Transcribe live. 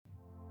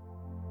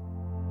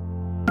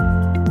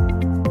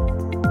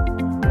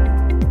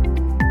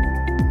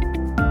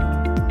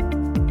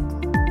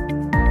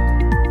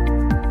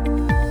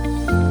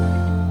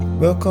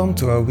Welcome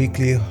to our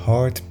weekly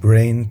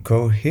heart-brain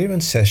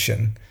coherence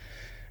session.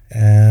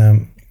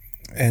 And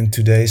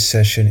today's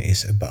session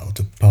is about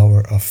the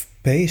power of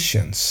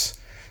patience.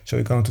 So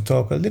we're going to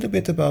talk a little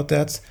bit about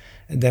that,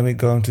 and then we're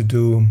going to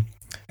do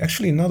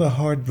actually not a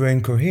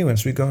heart-brain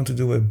coherence. We're going to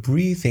do a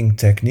breathing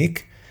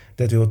technique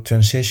that will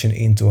transition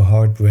into a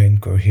heart-brain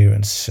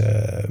coherence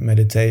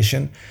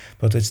meditation.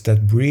 But it's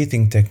that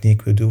breathing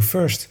technique we'll do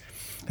first.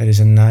 That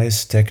is a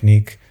nice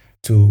technique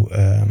to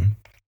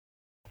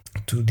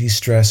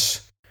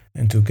de-stress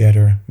and to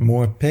gather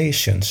more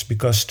patience,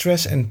 because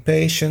stress and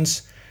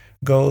patience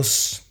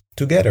goes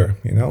together.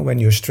 When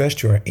you're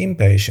stressed, you are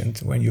impatient.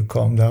 When you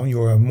calm down,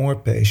 you are more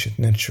patient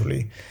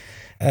naturally.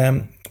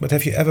 But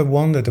have you ever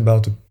wondered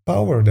about the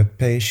power that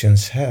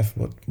patience have?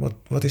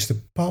 What is the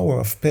power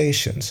of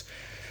patience?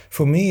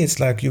 For me, it's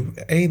like you're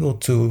able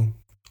to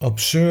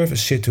observe a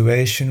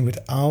situation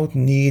without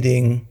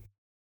needing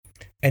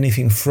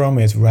anything from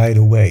it right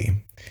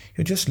away.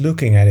 You're just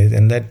looking at it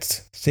and let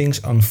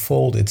things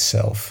unfold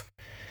itself.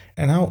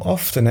 And how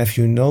often have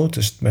you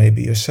noticed,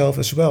 maybe yourself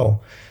as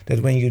well,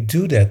 that when you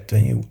do that,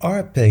 when you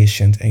are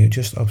patient and you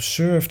just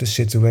observe the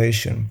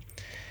situation,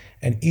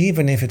 and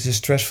even if it's a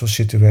stressful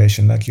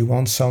situation, like you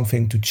want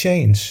something to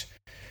change,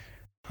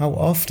 how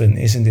often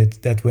isn't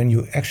it that when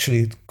you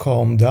actually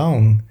calm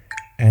down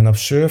and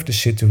observe the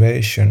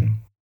situation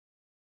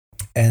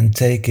and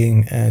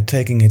taking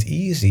it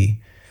easy,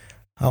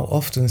 how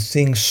often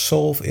things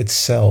solve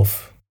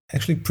itself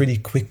actually pretty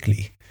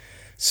quickly.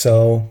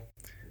 So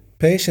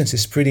patience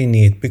is pretty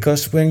neat,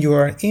 because when you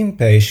are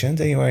impatient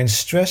and you are in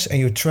stress and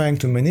you're trying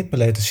to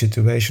manipulate the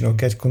situation or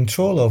get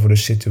control over the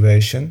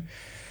situation,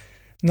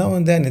 now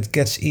and then it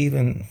gets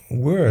even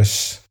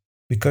worse,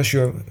 because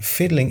you're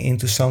fiddling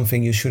into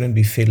something you shouldn't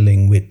be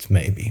fiddling with,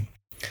 maybe.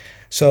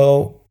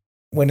 So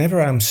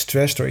whenever I'm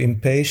stressed or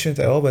impatient,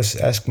 I always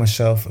ask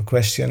myself a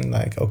question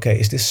like, okay,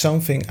 is this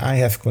something I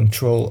have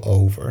control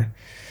over?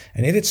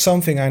 And if it's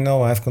something I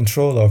know I have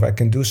control over, I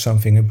can do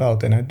something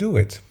about, then I do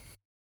it.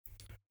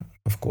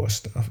 Of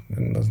course,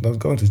 I'm not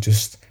going to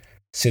just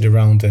sit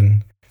around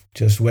and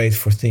just wait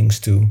for things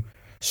to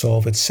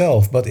solve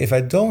itself. But if I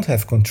don't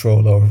have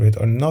control over it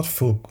or not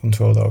full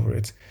control over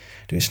it,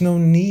 there is no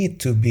need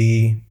to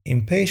be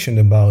impatient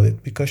about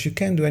it, because you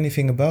can't do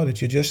anything about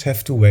it. You just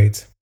have to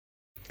wait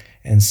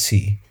and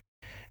see.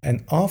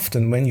 And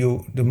often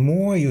the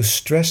more you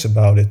stress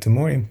about it, the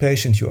more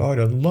impatient you are,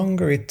 the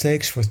longer it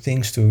takes for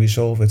things to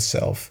resolve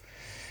itself.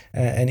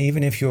 And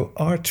even if you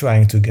are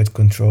trying to get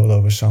control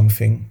over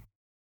something,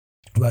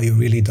 well, you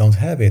really don't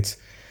have it.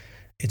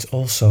 It's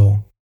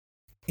also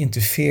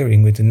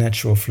interfering with the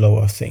natural flow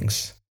of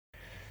things.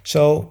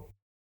 So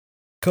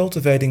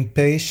cultivating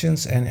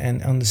patience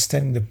and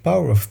understanding the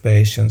power of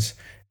patience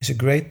is a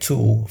great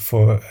tool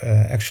for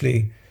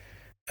actually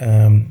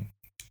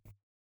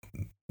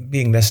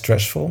being less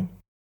stressful,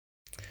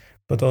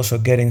 but also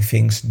getting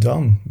things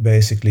done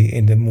basically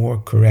in the more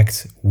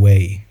correct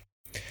way.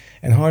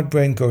 And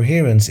heart-brain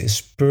coherence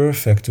is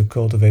perfect to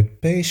cultivate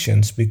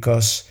patience,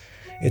 because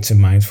it's a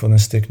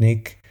mindfulness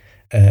technique.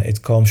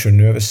 It calms your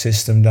nervous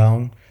system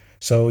down,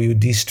 so you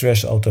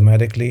de-stress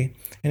automatically.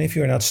 And if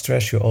you're not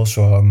stressed, you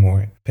also are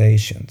more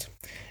patient.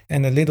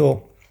 And a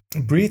little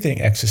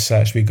breathing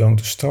exercise we're going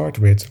to start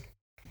with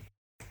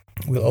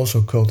will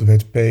also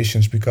cultivate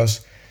patience,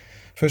 because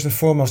first and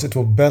foremost, it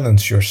will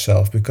balance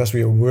yourself, because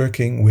we are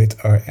working with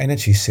our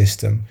energy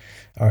system,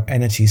 our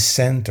energy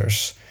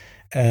centers.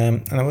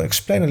 And I will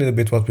explain a little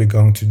bit what we're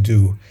going to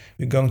do.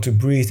 We're going to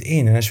breathe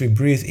in, and as we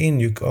breathe in,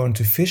 you're going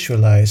to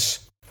visualize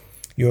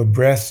your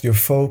breath, your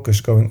focus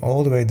going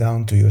all the way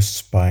down to your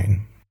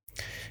spine.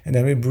 And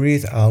then we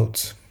breathe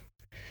out,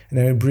 and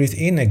then we breathe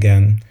in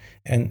again,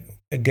 and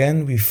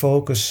again we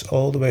focus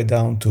all the way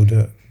down to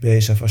the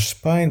base of our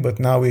spine, but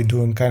now we're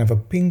doing kind of a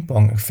ping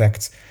pong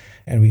effect.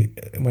 And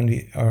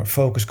our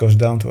focus goes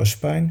down to our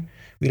spine,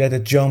 we let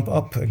it jump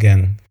up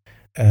again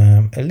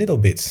a little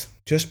bit,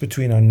 just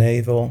between our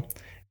navel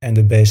and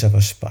the base of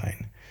our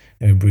spine.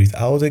 Then we breathe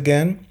out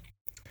again,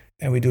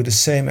 and we do the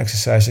same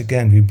exercise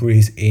again. We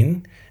breathe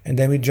in, and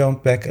then we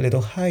jump back a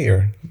little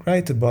higher,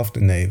 right above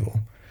the navel.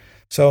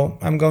 So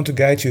I'm going to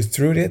guide you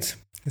through it.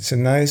 It's a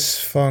nice,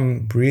 fun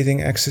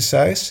breathing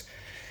exercise,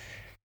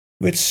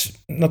 which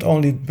not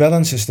only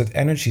balances that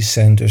energy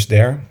centers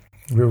there.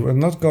 We're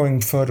not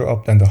going further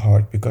up than the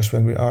heart, because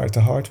when we are at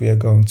the heart, we are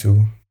going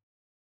to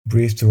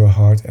breathe through our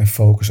heart and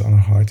focus on our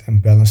heart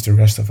and balance the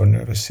rest of our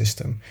nervous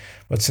system.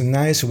 But it's a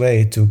nice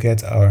way to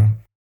get our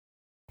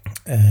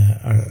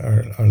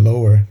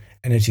lower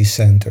energy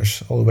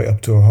centers all the way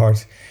up to our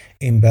heart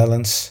in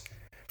balance.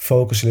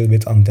 Focus a little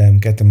bit on them,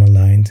 get them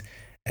aligned,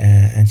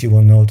 and you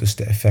will notice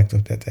the effect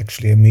of that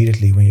actually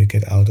immediately when you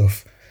get out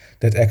of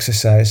that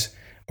exercise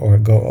or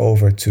go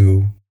over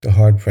to the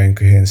heart-brain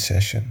coherence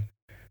session.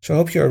 So I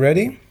hope you're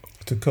ready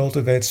to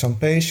cultivate some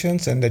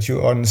patience and that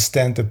you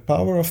understand the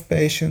power of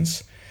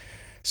patience.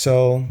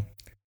 So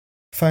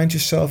find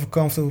yourself a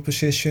comfortable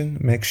position.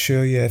 Make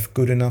sure you have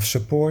good enough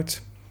support.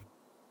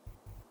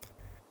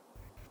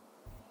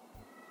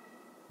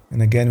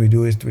 And again, we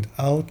do it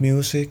without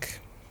music.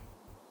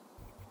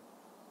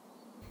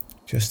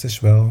 just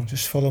as well.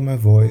 Just follow my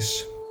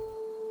voice.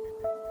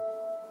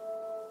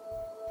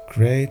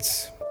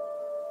 Great.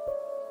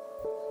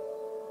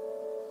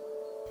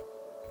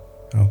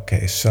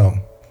 Okay, so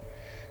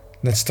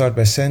let's start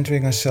by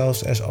centering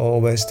ourselves. As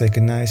always, take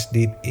a nice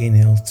deep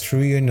inhale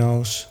through your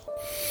nose.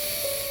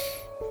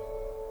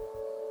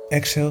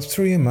 Exhale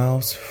through your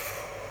mouth.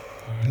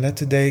 Let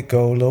the day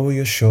go. Lower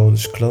your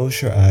shoulders, close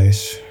your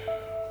eyes.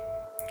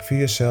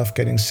 Feel yourself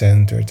getting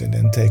centered, and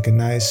then take a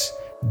nice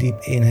deep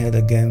inhale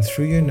again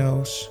through your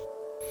nose.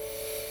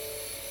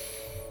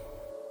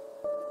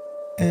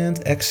 And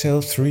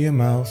exhale through your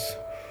mouth.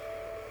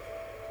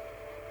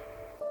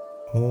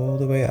 All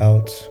the way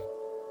out.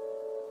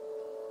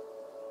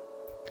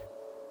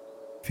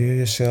 Feel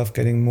yourself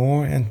getting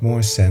more and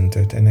more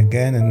centered. And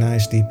again, a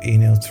nice deep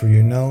inhale through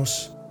your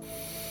nose.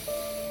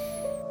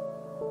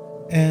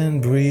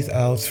 And breathe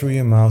out through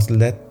your mouth.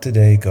 Let the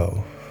day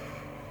go.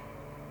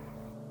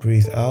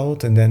 Breathe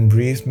out and then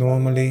breathe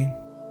normally.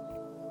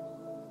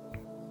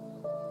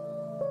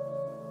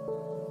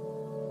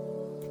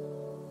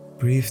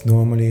 Breathe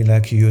normally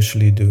like you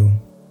usually do.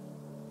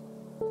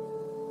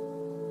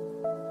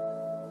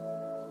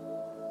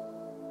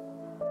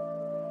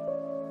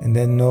 And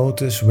then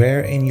notice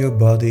where in your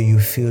body you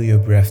feel your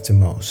breath the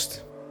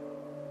most.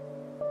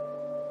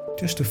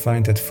 Just to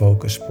find that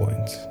focus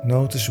point.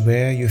 Notice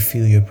where you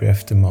feel your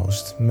breath the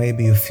most.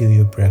 Maybe you feel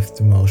your breath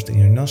the most in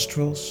your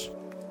nostrils.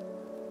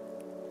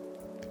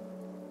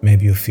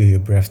 Maybe you feel your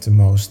breath the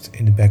most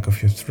in the back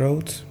of your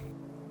throat.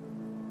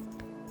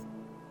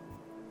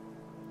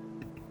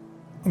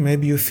 Or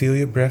maybe you feel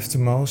your breath the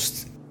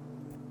most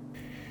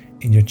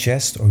in your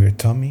chest or your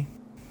tummy.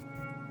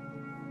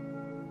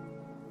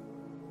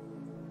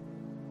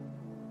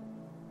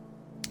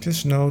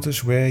 Just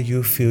notice where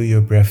you feel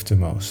your breath the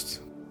most.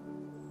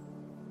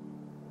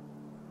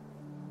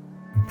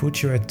 And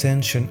put your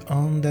attention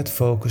on that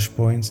focus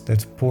point,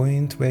 that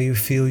point where you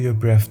feel your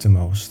breath the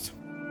most.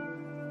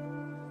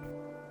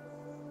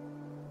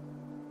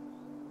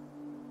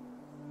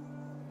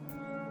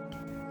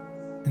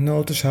 And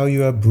notice how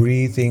you are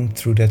breathing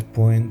through that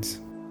point.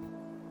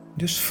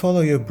 Just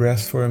follow your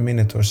breath for a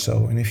minute or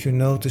so, and if you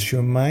notice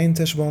your mind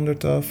has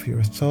wandered off,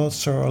 your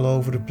thoughts are all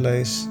over the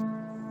place,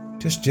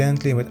 just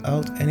gently,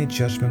 without any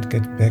judgment,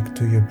 get back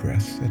to your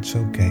breath. That's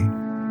okay.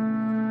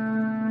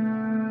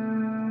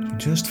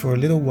 Just for a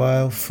little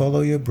while,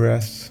 follow your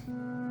breath.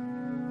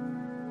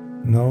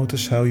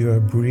 Notice how you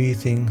are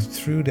breathing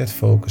through that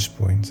focus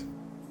point.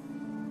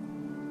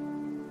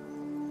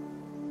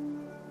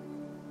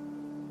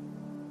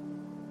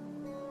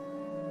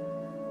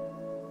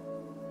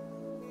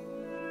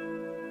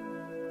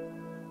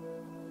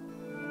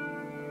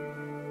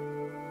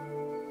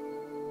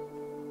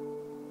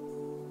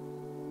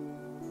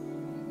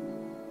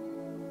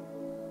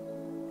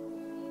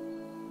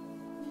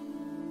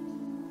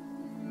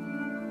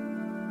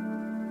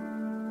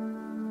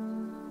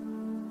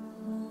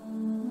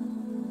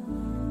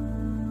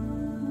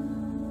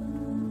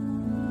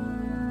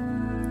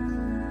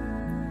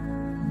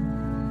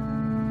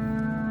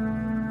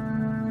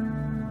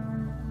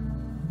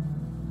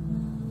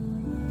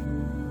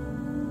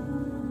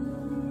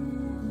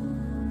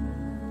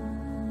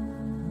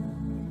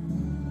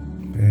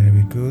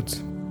 Very good.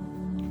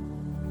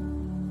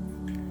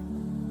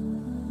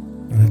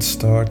 Let's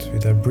start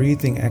with a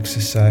breathing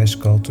exercise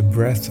called the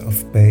breath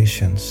of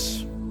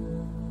patience.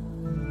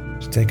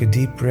 So take a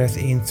deep breath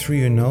in through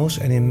your nose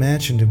and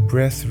imagine the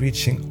breath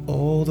reaching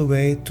all the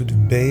way to the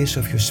base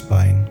of your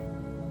spine.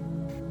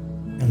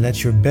 And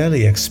let your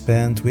belly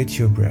expand with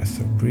your breath.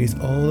 So breathe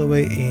all the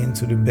way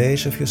into the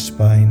base of your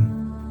spine.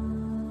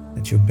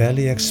 Let your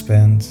belly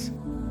expand.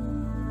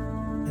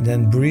 And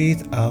then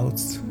breathe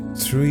out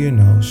through your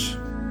nose.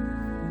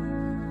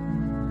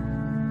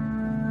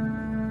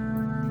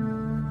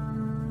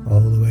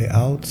 All the way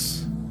out.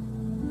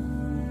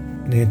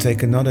 And then you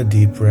take another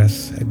deep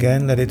breath.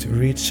 Again, let it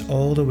reach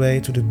all the way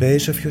to the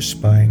base of your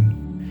spine.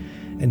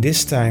 And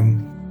this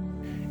time,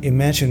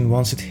 imagine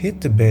once it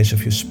hit the base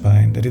of your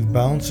spine that it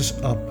bounces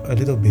up a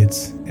little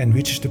bit and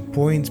reaches the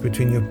point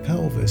between your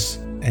pelvis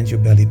and your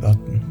belly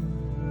button.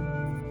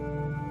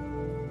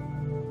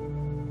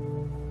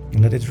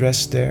 And let it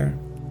rest there.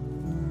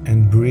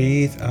 And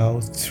breathe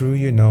out through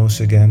your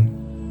nose again.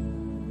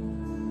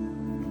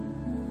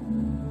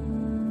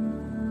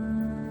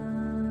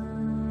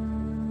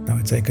 Now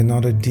we take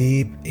another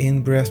deep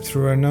in-breath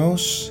through our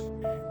nose,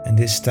 and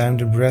this time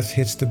the breath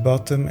hits the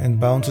bottom and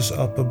bounces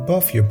up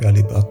above your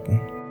belly button.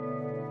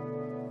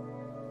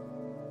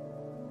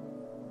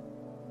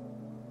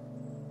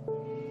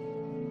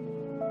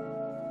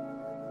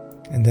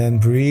 And then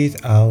breathe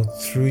out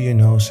through your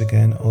nose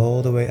again,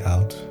 all the way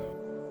out.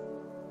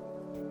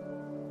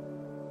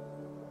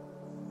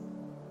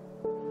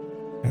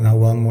 And now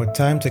one more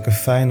time, take a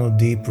final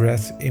deep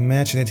breath.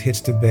 Imagine it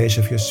hits the base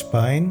of your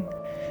spine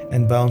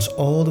and bounce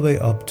all the way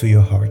up to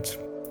your heart.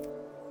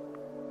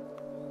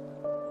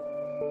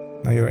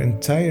 Now your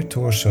entire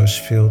torso is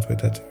filled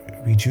with that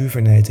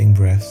rejuvenating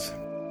breath.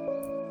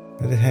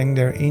 Let it hang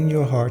there in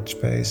your heart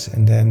space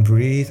and then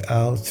breathe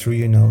out through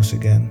your nose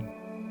again.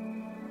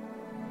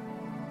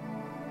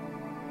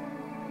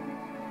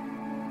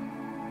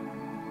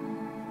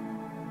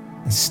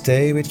 And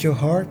stay with your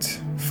heart,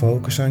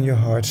 focus on your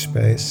heart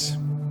space.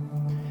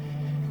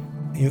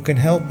 You can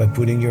help by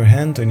putting your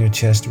hand on your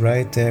chest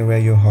right there where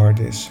your heart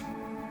is.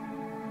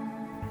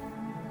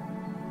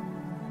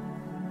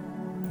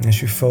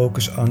 As you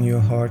focus on your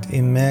heart,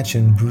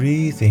 imagine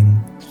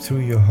breathing through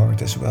your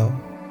heart as well.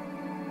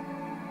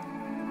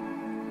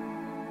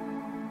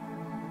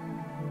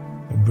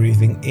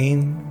 Breathing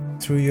in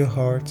through your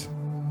heart,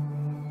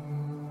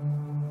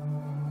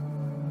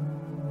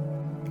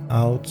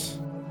 out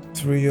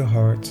through your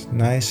heart,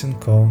 nice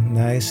and calm,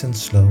 nice and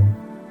slow.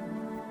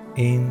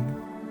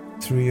 In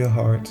through your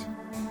heart,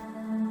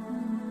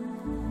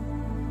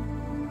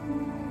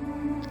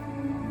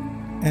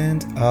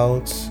 and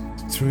out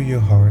through your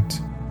heart.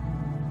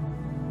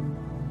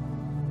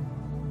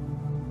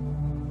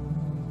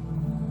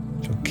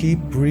 So keep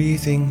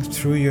breathing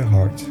through your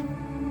heart.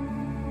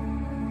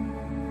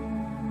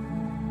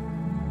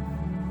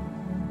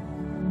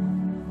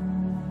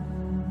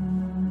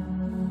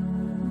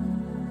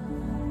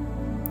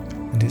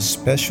 This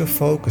special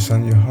focus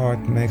on your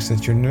heart makes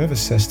that your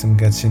nervous system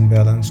gets in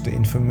balance, the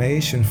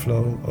information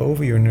flow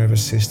over your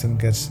nervous system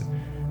gets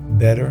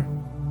better,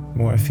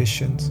 more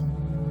efficient,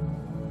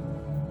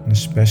 and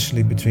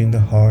especially between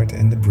the heart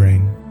and the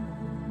brain.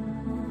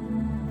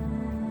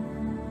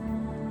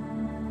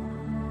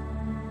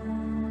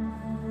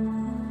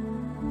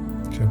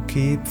 So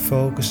keep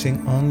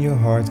focusing on your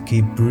heart,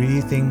 keep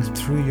breathing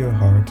through your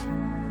heart.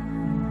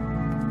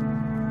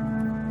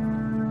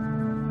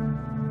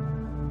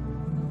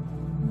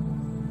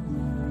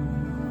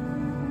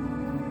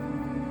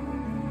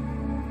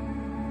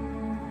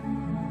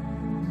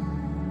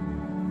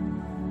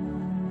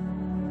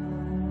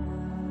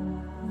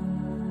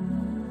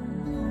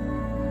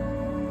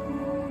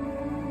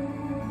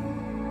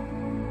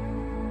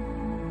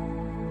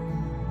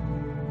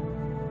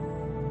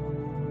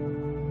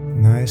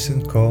 Nice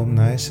and calm,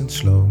 nice and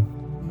slow.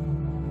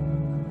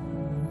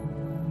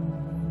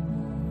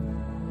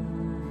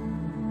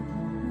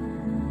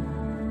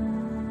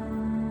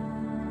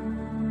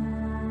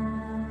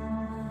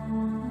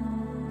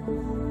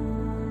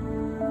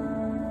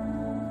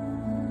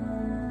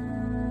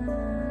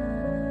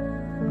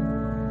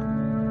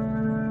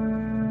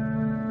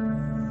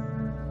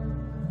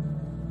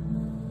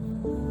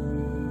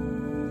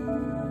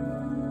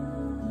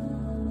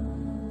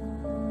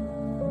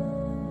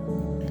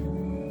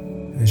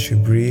 As you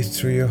breathe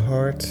through your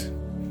heart,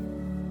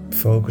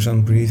 focus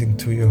on breathing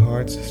through your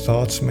heart.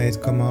 Thoughts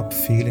might come up,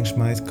 feelings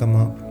might come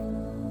up,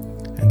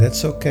 and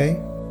that's okay.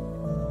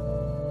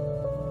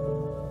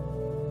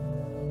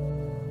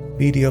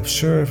 Be the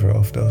observer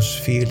of those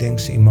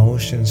feelings,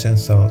 emotions, and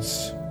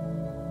thoughts.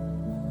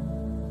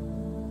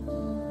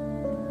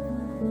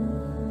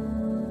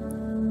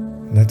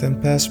 Let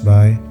them pass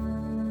by.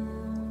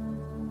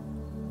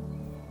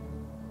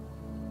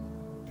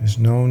 There's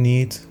no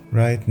need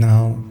right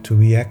now to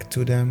react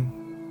to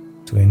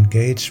them, to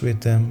engage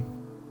with them.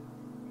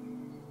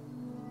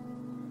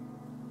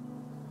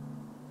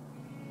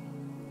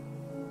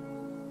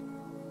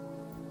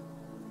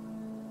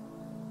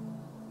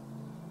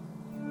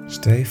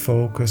 Stay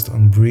focused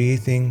on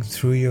breathing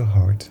through your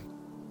heart.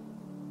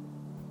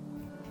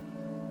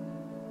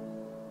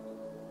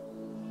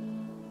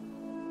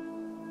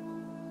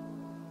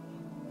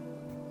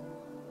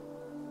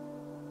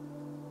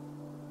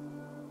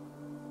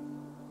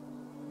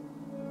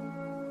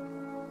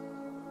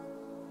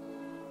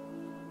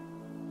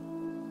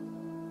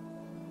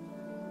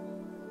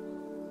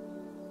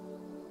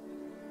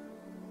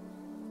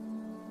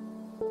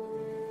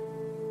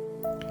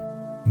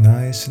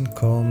 Nice and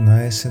calm,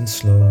 nice and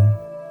slow.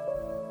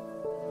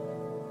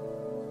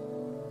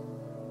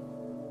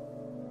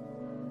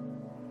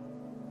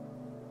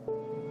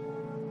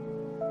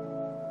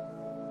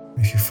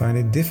 If you find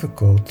it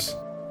difficult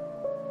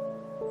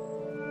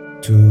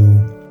to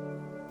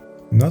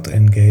not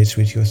engage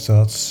with your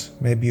thoughts,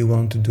 maybe you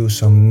want to do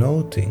some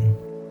noting,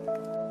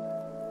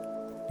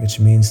 which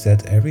means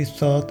that every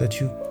thought that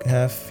you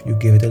have, you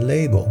give it a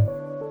label.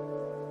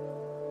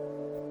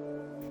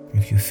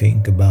 If you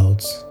think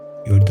about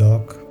your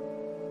dog,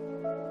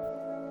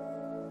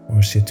 or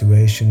a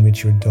situation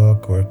with your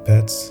dog or a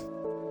pet,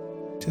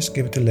 just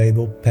give it a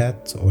label: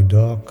 pet or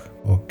dog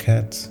or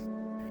cat,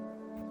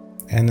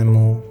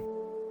 animal,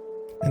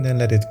 and then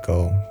let it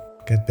go.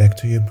 Get back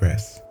to your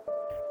breath.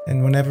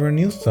 And whenever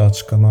new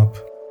thoughts come up,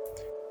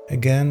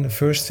 again, the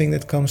first thing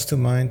that comes to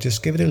mind,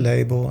 just give it a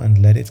label and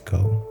let it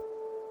go.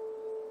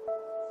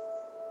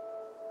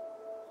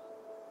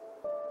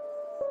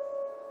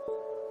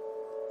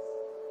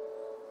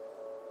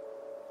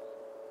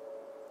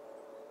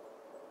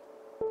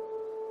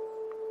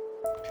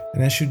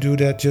 And as you do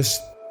that,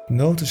 just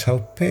notice how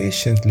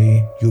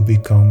patiently you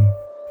become.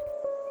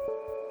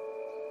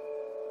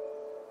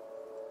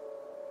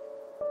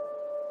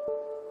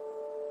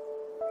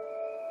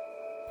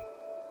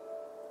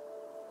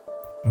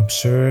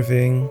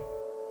 Observing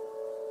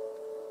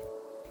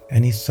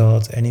any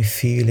thought, any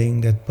feeling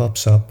that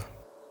pops up.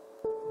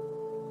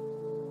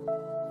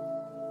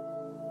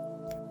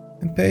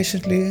 And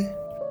patiently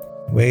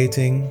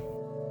waiting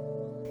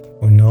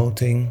or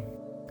noting,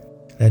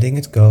 letting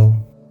it go.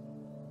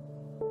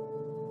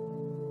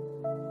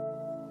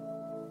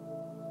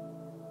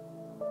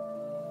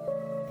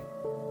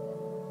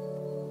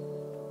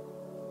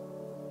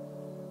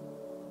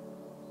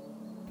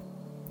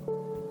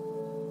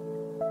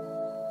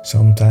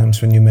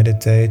 Sometimes when you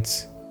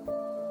meditate,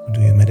 or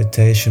do your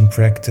meditation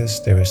practice,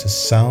 there is a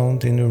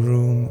sound in the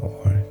room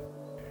or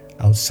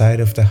outside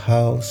of the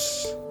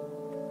house,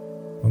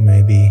 or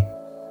maybe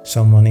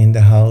someone in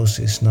the house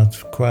is not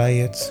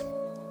quiet.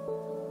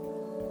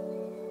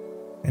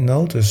 And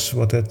notice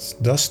what that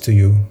does to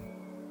you.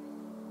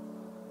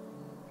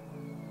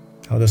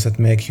 How does that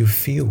make you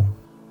feel?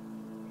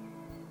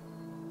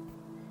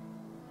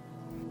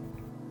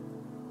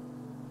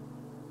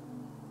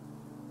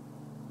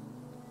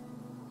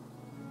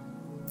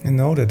 And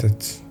know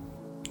that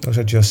those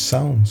are just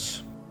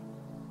sounds.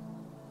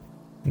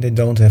 And they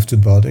don't have to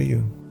bother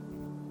you.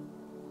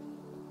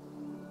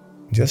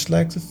 Just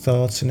like the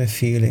thoughts and the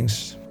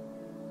feelings,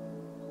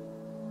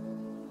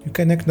 you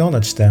can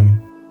acknowledge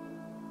them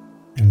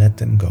and let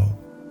them go.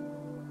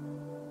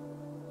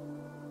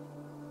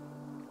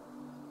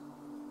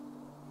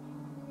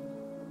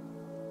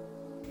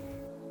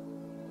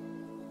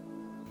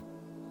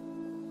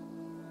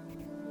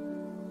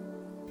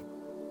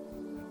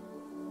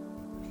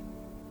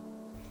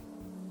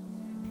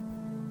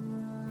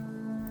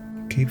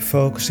 Keep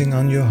focusing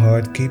on your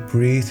heart, keep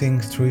breathing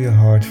through your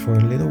heart for a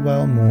little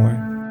while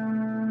more.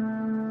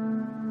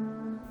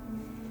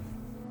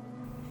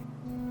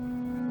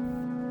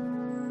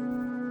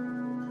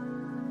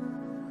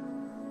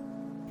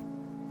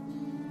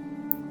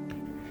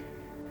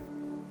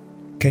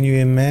 Can you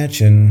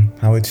imagine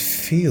how it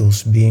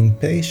feels being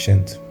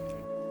patient?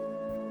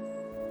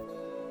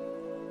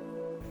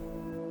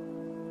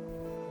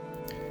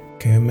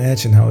 Can you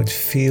imagine how it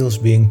feels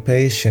being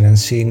patient and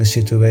seeing a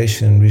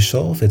situation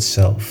resolve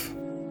itself?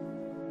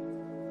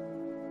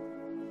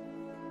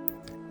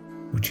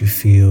 Would you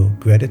feel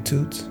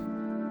gratitude,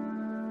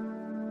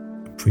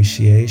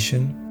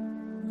 appreciation,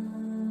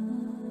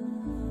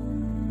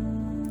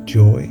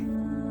 joy,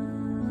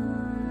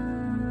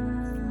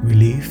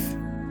 relief?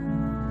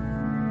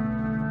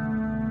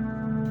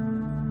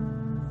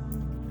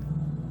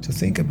 So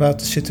think about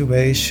the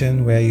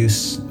situation where you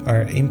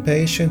are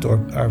impatient or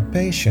are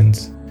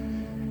patient,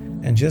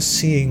 and just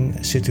seeing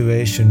a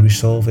situation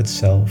resolve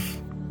itself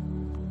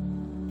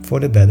for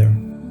the better.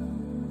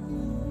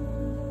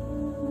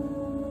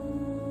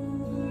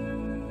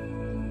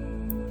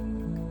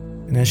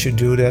 And as you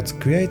do that,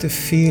 create the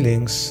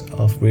feelings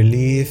of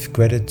relief,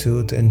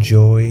 gratitude, and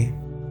joy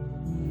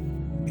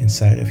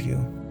inside of you.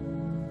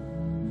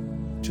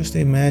 Just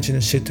imagine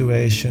a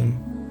situation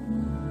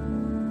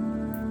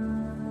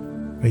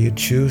where you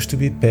choose to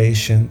be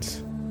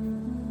patient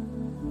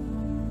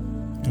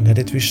and let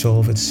it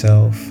resolve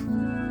itself.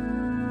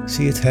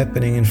 See it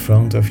happening in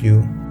front of you.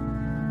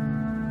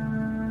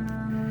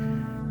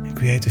 And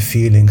create the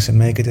feelings and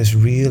make it as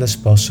real as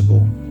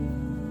possible.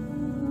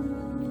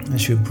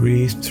 As you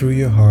breathe through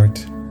your heart,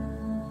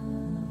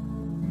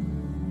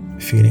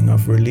 feeling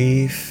of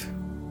relief,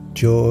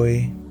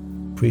 joy,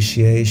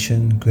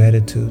 appreciation,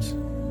 gratitude.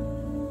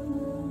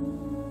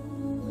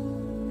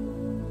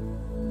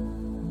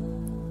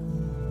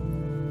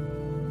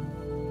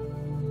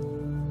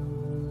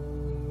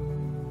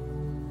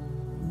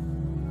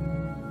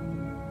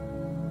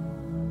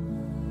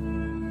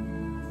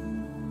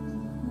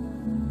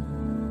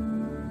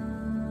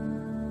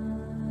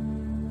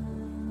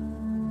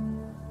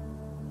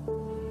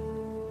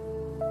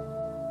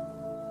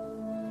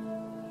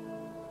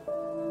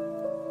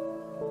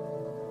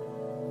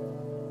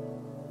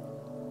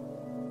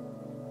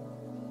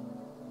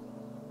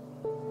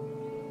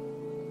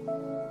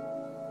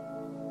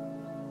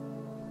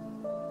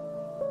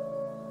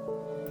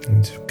 And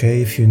it's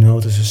okay if you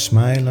notice a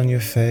smile on your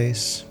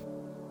face.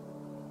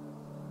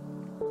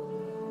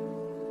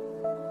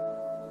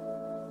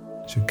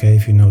 It's okay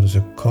if you notice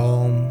a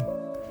calm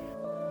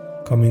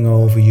coming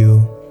over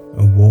you,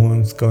 a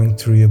warmth going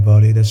through your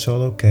body. That's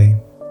all okay.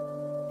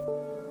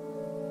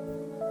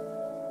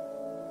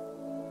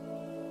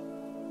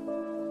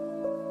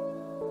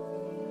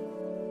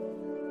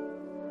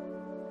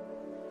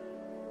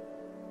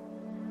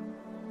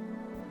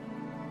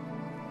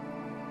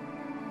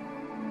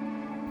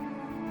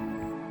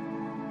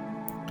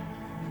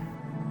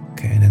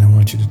 Okay, and then I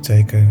want you to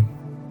take a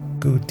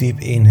good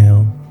deep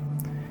inhale.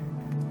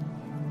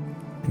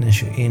 And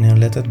as you inhale,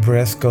 let that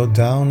breath go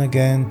down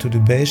again to the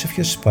base of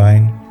your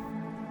spine.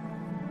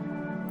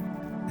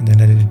 And then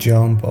let it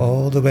jump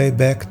all the way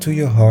back to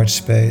your heart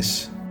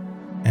space.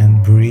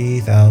 And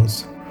breathe out.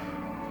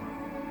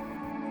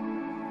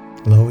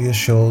 Lower your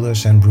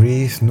shoulders and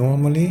breathe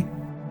normally.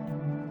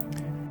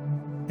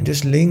 And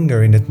just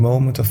linger in that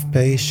moment of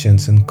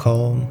patience and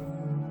calm.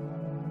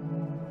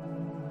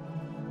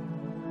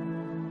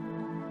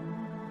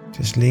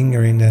 Just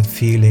linger in that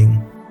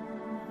feeling.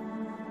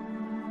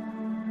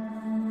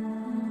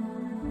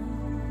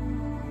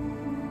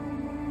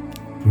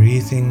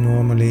 Breathing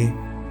normally.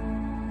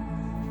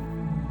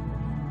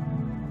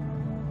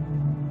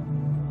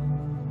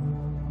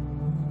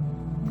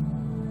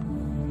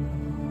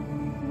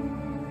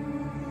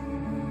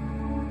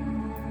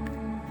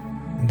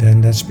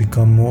 And let's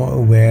become more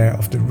aware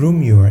of the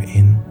room you are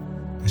in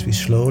as we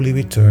slowly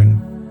return.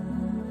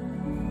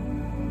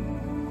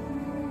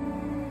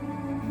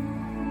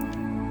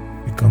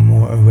 Become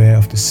more aware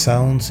of the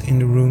sounds in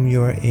the room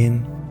you are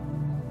in.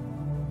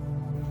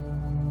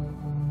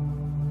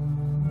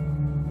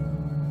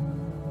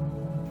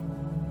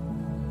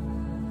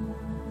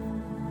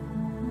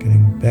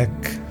 Getting back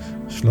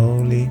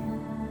slowly.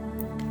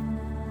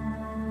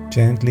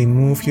 Gently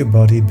move your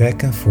body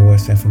back and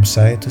forth and from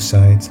side to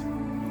side.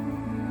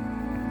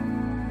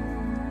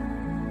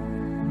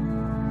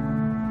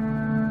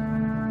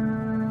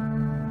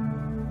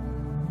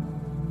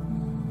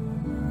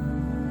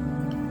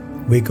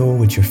 Wiggle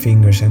with your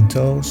fingers and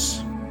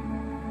toes.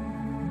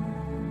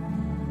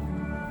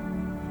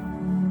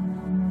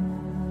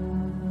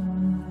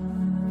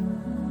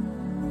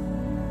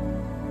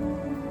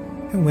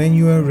 And when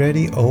you are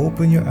ready,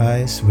 open your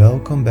eyes.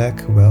 Welcome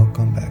back,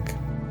 welcome back.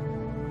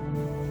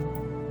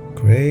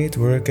 Great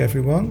work,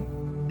 everyone.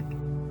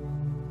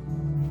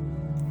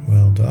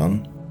 Well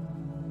done.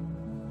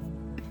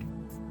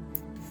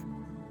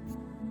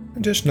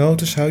 And just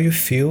notice how you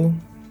feel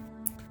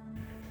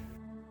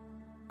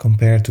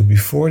compared to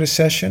before the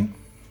session.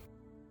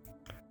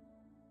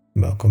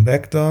 Welcome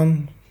back,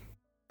 Don.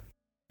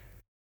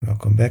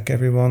 Welcome back,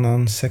 everyone,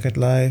 on Second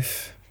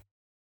Life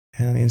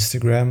and on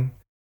Instagram.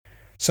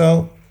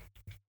 So,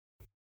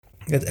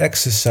 that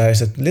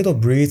exercise, that little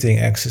breathing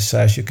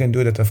exercise, you can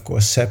do that, of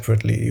course,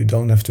 separately. You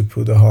don't have to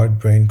put a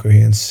heart-brain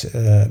coherence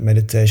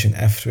meditation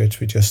after it.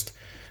 We just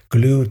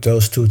glued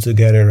those two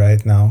together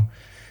right now.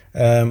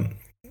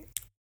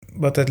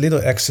 But that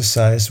little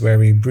exercise where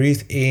we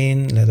breathe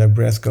in, let our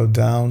breath go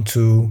down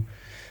to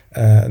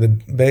the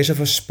base of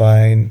our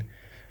spine,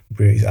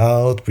 breathe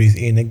out, breathe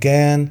in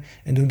again,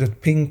 and do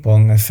that ping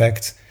pong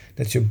effect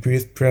that your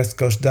breath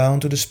goes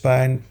down to the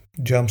spine,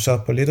 jumps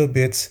up a little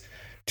bit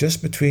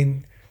just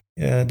between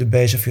the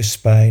base of your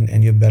spine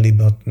and your belly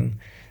button,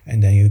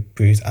 and then you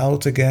breathe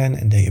out again,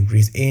 and then you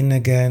breathe in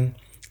again,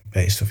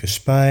 base of your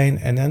spine,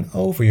 and then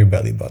over your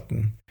belly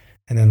button,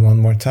 and then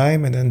one more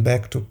time, and then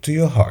back to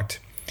your heart.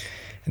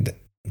 And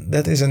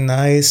that is a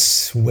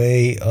nice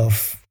way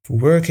of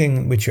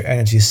working with your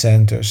energy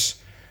centers,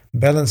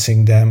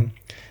 balancing them,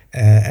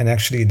 and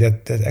actually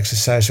that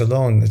exercise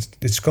alone,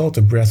 it's called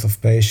the breath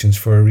of patience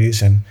for a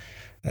reason,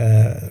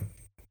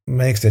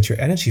 makes that your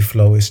energy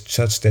flow is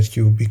such that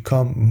you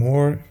become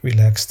more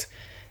relaxed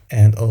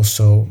and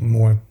also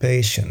more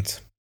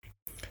patient,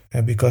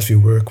 because we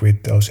work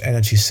with those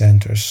energy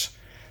centers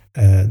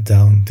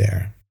down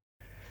there.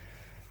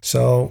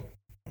 So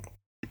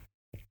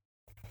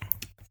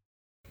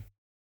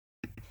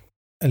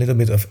a little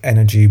bit of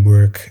energy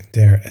work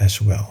there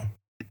as well.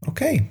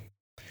 Okay,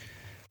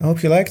 I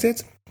hope you liked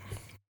it.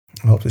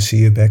 I hope to see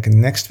you back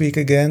next week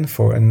again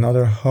for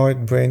another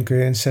heart-brain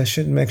coherence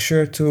session. Make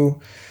sure to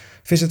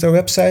visit our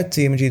website,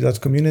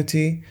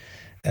 tmg.community,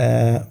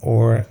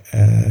 or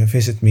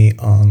visit me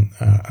on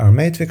our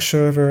Matrix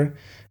server.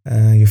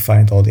 You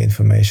find all the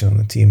information on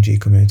the TMG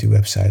community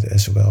website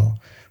as well.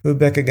 We'll be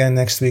back again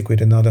next week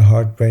with another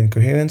heart-brain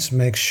coherence.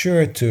 Make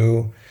sure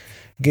to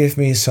give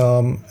me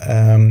some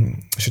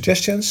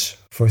suggestions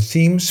for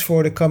themes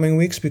for the coming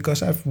weeks,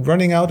 because I'm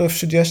running out of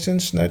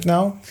suggestions right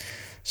now.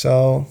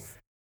 So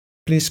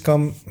please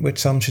come with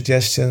some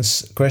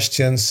suggestions,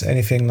 questions,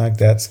 anything like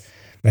that.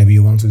 Maybe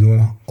you want to do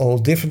an all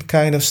different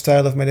kind of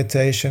style of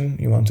meditation.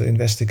 You want to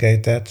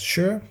investigate that.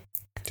 Sure,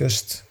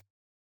 just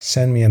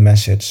send me a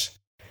message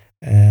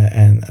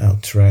and I'll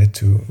try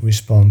to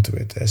respond to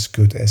it as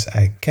good as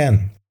I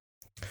can.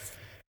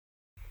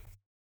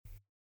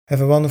 Have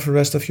a wonderful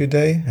rest of your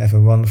day. Have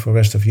a wonderful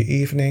rest of your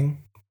evening.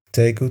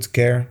 Take good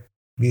care.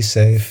 Be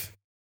safe.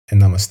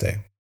 And namaste.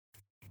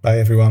 Bye,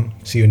 everyone.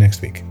 See you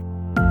next week.